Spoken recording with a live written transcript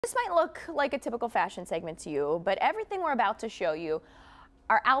This might look like a typical fashion segment to you, but everything we're about to show you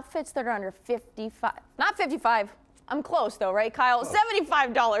are outfits that are under 55, not 55. I'm close though, right, Kyle?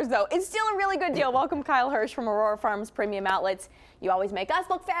 $75 though. It's still a really good deal. Welcome, Kyle Hirsch from Aurora Farms Premium Outlets. You always make us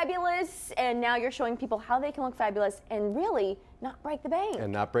look fabulous, and now you're showing people how they can look fabulous and really not break the bank.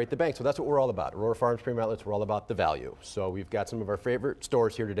 And not break the bank. So that's what we're all about. Aurora Farms Premium Outlets, we're all about the value. So we've got some of our favorite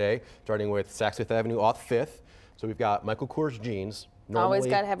stores here today, starting with Saks Fifth Avenue off 5th. So we've got Michael Kors jeans. Always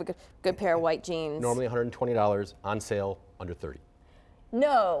got to have a good pair of white jeans. Normally $120, on sale under 30.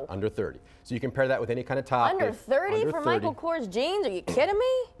 No. Under 30. So you can pair that with any kind of top. Under 30 for Michael Kors jeans? Are you kidding me?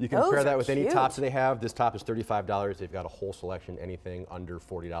 You can pair that with any tops that they have. This top is $35. They've got a whole selection, anything under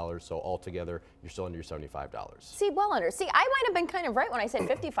 $40. So altogether, you're still under your $75. See, well under. See, I might have been kind of right when I said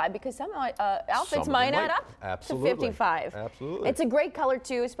 55 because some outfits might add up to 55. Absolutely. It's a great color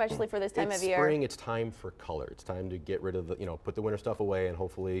too, especially for this time of year. Spring, it's time for color. It's time to get rid of the, put the winter stuff away, and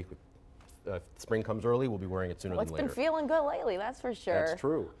hopefully spring comes early, we'll be wearing it sooner than later. It's been feeling good lately, that's for sure. That's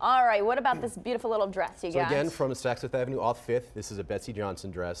true. All right, what about this beautiful little dress you got? So again, from Saks Fifth Avenue off 5th, this is a Betsy Johnson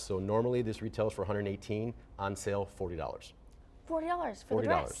dress. So normally this retails for $118, on sale $40. $40 for the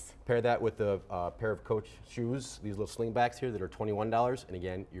dress. Pair that with a pair of Coach shoes, these little slingbacks here that are $21, and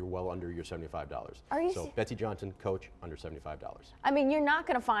again, you're well under your $75. Are you so Betsy Johnson, Coach, under $75. I mean, you're not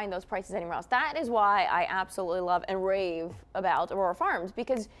going to find those prices anywhere else. That is why I absolutely love and rave about Aurora Farms,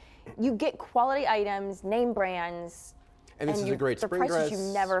 because you get quality items, name brands, and this is a great spring dress. The prices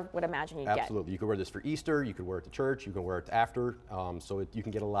you never would imagine you'd get. Absolutely. You could wear this for Easter, you could wear it to church, you can wear it after, so you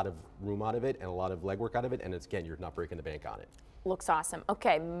can get a lot of room out of it and a lot of legwork out of it, and again, you're not breaking the bank on it. Looks awesome.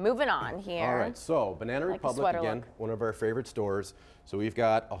 Okay, moving on here. All right, so Banana Republic, again, one of our favorite stores. So we've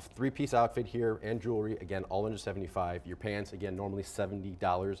got a 3-piece outfit here and jewelry, again, all under $75. Your pants, again, normally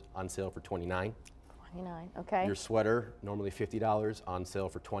 $70, on sale for $29. $29, okay. Your sweater, normally $50, on sale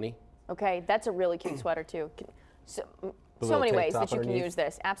for $20. Okay, that's a really cute sweater too. So many ways that you can use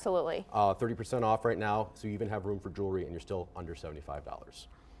this, absolutely. 30% off right now, so you even have room for jewelry and you're still under $75.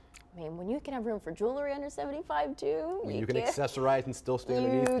 I mean, when you can have room for jewelry under $75 too, you can accessorize and still stay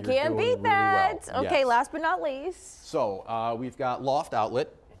underneath. You can't beat that. Really well. Okay, yes. Last but not least. So we've got Loft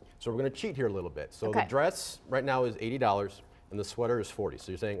Outlet. So we're going to cheat here a little bit. So the dress right now is $80 and the sweater is $40.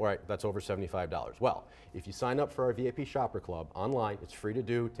 So you're saying, all right, that's over $75. Well, if you sign up for our VIP Shopper Club online, it's free to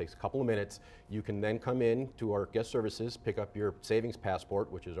do, takes a couple of minutes. You can then come in to our guest services, pick up your savings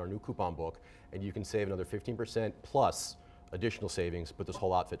passport, which is our new coupon book, and you can save another 15% plus additional savings, put this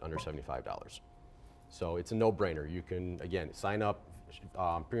whole outfit under $75. So it's a no-brainer. You can, again, sign up,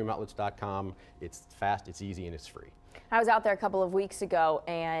 premiumoutlets.com. It's fast, it's easy, and it's free. I was out there a couple of weeks ago,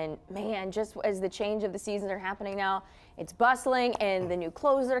 and man, just as the change of the seasons are happening now, it's bustling, and the new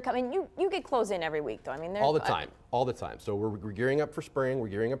clothes that are coming. You get clothes in every week, though. I mean, all the time, all the time. So we're gearing up for spring. We're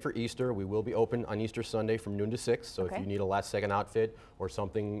gearing up for Easter. We will be open on Easter Sunday from noon to 6. So if you need a last-second outfit or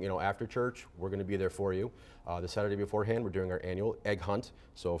something, after church, we're going to be there for you. The Saturday beforehand, we're doing our annual egg hunt.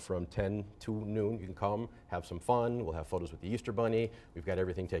 So from 10 to noon, you can come, have some fun. We'll have photos with the Easter Bunny. We've got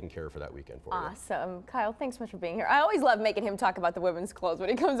everything taken care of for that weekend for you. Awesome. Kyle, thanks so much for being here. I always love making him talk about the women's clothes when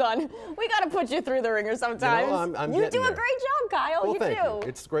he comes on. We got to put you through the ringer sometimes. You do a great job, Kyle. Well, you thank do. You.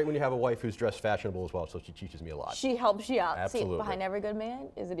 It's great when you have a wife who's dressed fashionable as well, so she teaches me a lot. She helps you out. Absolutely. See, behind every good man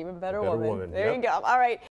is an even better woman. There you go. All right.